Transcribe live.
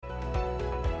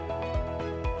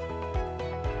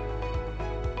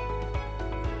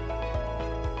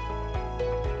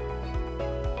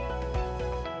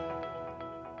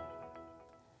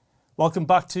Welcome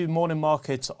back to Morning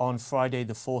Markets on Friday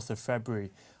the 4th of February.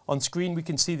 On screen we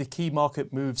can see the key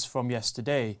market moves from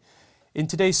yesterday. In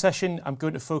today's session I'm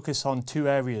going to focus on two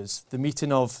areas, the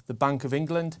meeting of the Bank of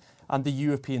England and the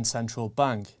European Central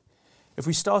Bank. If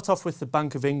we start off with the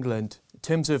Bank of England, in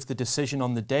terms of the decision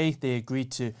on the day, they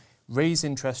agreed to raise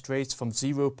interest rates from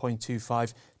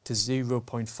 0.25 to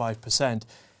 0.5%.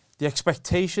 The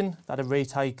expectation that a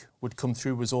rate hike would come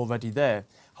through was already there.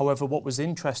 However, what was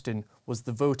interesting was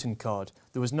the voting card.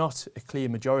 There was not a clear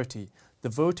majority. The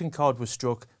voting card was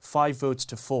struck 5 votes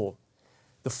to 4.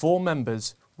 The 4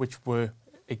 members which were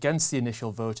against the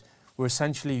initial vote were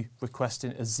essentially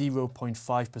requesting a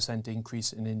 0.5%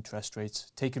 increase in interest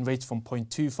rates, taking rates from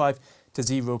 0.25 to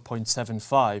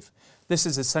 0.75. This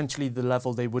is essentially the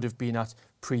level they would have been at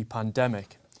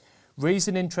pre-pandemic.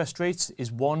 Raising interest rates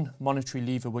is one monetary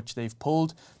lever which they've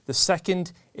pulled. The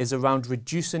second is around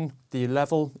reducing the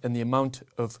level and the amount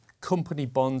of company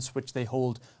bonds which they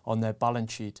hold on their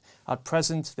balance sheet. At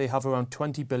present, they have around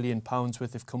 £20 billion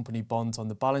worth of company bonds on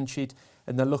the balance sheet,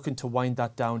 and they're looking to wind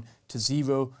that down to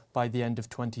zero by the end of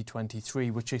 2023,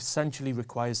 which essentially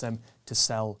requires them to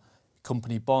sell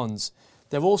company bonds.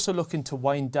 They're also looking to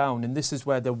wind down, and this is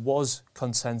where there was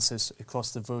consensus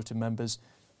across the voting members,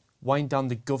 wind down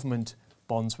the government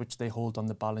bonds which they hold on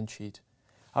the balance sheet.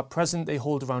 At present, they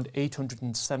hold around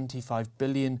 £875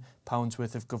 billion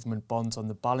worth of government bonds on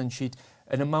the balance sheet,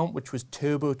 an amount which was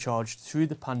turbocharged through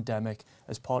the pandemic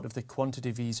as part of the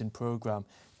quantitative easing programme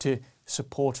to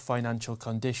support financial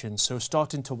conditions. So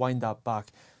starting to wind that back.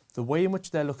 The way in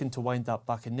which they're looking to wind that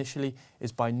back initially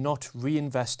is by not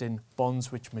reinvesting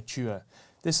bonds which mature.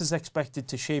 This is expected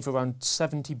to shave around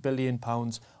 £70 billion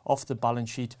off the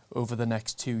balance sheet over the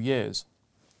next 2 years.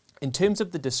 In terms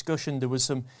of the discussion, there was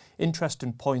some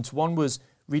interesting points. One was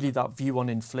really that view on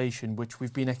inflation, which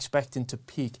we've been expecting to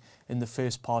peak in the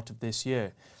first part of this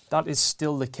year. That is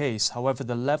still the case. However,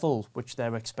 the level which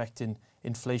they're expecting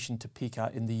inflation to peak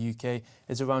at in the UK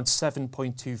is around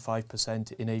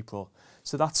 7.25% in April.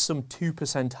 So that's some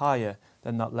 2% higher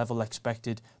than that level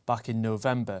expected back in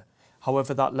November.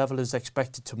 However, that level is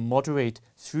expected to moderate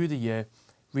through the year,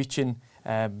 reaching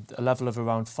a level of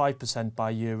around 5%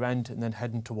 by year end and then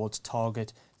heading towards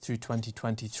target through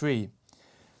 2023.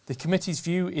 The committee's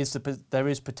view is that there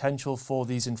is potential for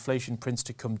these inflation prints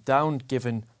to come down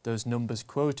given those numbers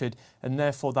quoted, and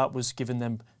therefore that was giving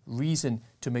them reason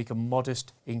to make a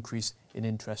modest increase in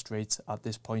interest rates at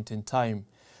this point in time.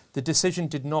 The decision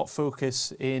did not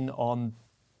focus in on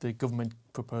the government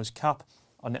proposed cap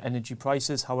on energy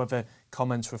prices. However,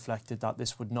 comments reflected that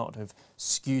this would not have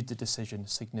skewed the decision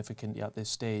significantly at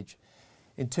this stage.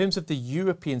 In terms of the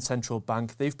European Central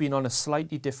Bank, they've been on a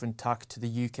slightly different tack to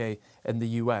the UK and the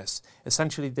US.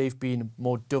 Essentially, they've been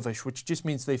more dovish, which just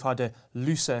means they've had a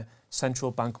looser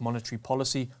central bank monetary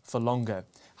policy for longer.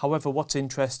 However, what's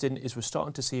interesting is we're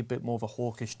starting to see a bit more of a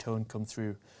hawkish tone come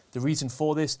through. The reason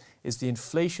for this is the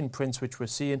inflation prints which we're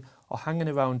seeing are hanging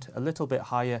around a little bit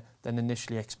higher than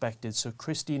initially expected. So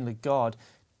Christine Lagarde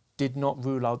did not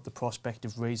rule out the prospect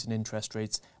of raising interest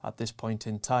rates at this point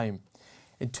in time.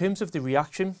 In terms of the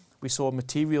reaction, we saw a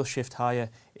material shift higher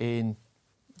in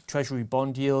Treasury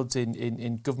bond yields,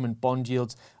 in government bond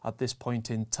yields at this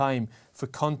point in time. For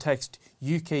context,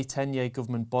 UK 10-year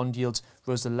government bond yields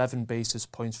rose 11 basis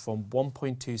points from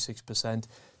 1.26%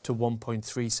 to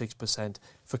 1.36%.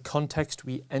 For context,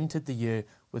 we entered the year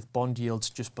with bond yields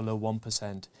just below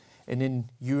 1%. And in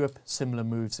Europe, similar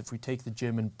moves. If we take the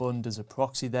German Bund as a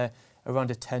proxy there,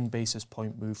 around a 10 basis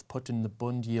point move, putting the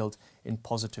Bund yield in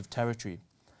positive territory.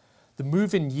 The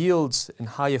move in yields and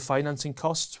higher financing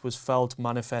costs was felt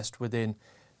manifest within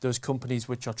those companies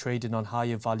which are trading on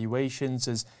higher valuations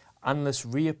as analysts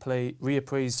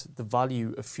reappraise the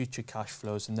value of future cash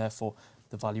flows and therefore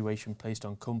the valuation placed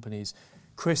on companies.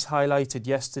 Chris highlighted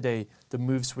yesterday the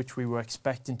moves which we were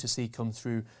expecting to see come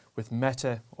through with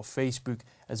Meta or Facebook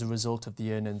as a result of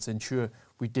the earnings, and sure,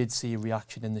 we did see a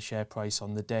reaction in the share price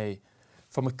on the day.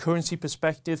 From a currency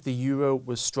perspective, the euro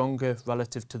was stronger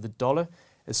relative to the dollar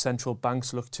as central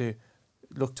banks look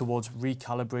towards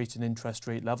recalibrating interest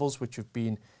rate levels, which have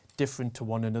been different to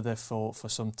one another for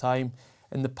some time,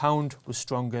 and the pound was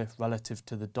stronger relative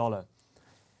to the dollar.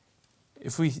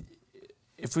 If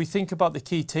we think about the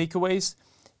key takeaways,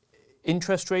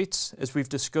 interest rates, as we've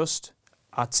discussed,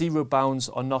 at zero bounds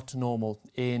are not normal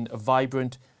in a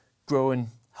vibrant,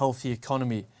 growing, healthy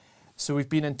economy. So we've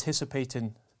been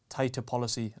anticipating tighter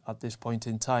policy at this point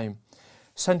in time.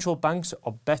 Central banks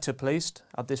are better placed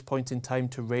at this point in time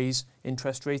to raise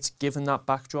interest rates given that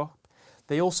backdrop.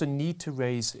 They also need to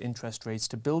raise interest rates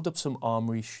to build up some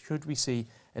armoury should we see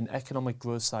an economic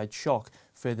growth side shock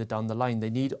further down the line. They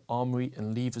need armory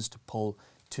and levers to pull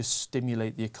to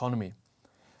stimulate the economy.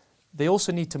 They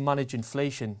also need to manage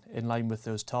inflation in line with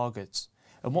those targets.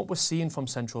 And what we're seeing from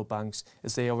central banks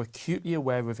is they are acutely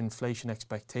aware of inflation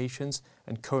expectations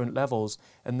and current levels,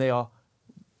 and they are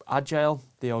agile,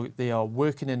 they are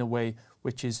working in a way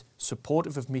which is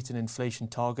supportive of meeting inflation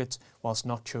targets whilst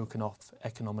not choking off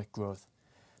economic growth.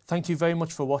 Thank you very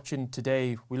much for watching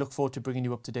today. We look forward to bringing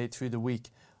you up to date through the week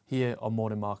here on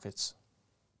Morning Markets.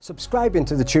 Subscribing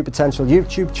to the True Potential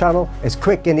YouTube channel is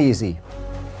quick and easy.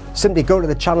 Simply go to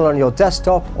the channel on your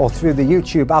desktop or through the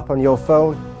YouTube app on your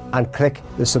phone and click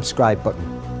the subscribe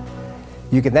button.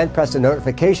 You can then press the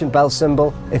notification bell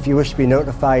symbol if you wish to be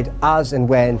notified as and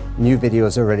when new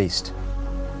videos are released.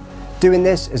 Doing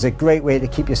this is a great way to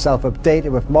keep yourself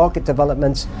updated with market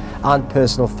developments and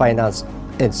personal finance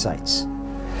insights.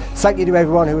 Thank you to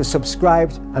everyone who has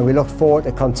subscribed, and we look forward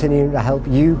to continuing to help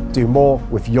you do more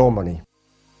with your money.